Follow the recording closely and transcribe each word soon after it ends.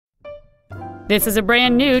This is a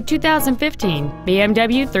brand new 2015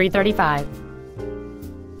 BMW 335.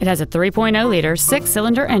 It has a 3.0-liter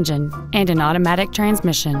six-cylinder engine and an automatic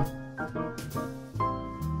transmission.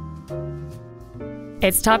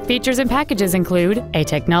 Its top features and packages include a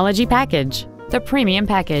technology package, the premium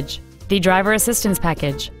package, the driver assistance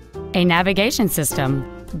package, a navigation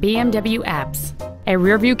system, BMW apps, a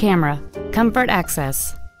rear-view camera, comfort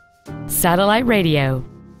access, satellite radio,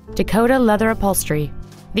 Dakota leather upholstery,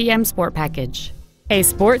 the M Sport package, a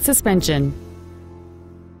sport suspension,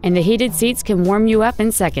 and the heated seats can warm you up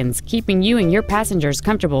in seconds, keeping you and your passengers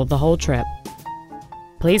comfortable the whole trip.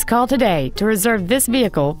 Please call today to reserve this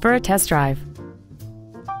vehicle for a test drive.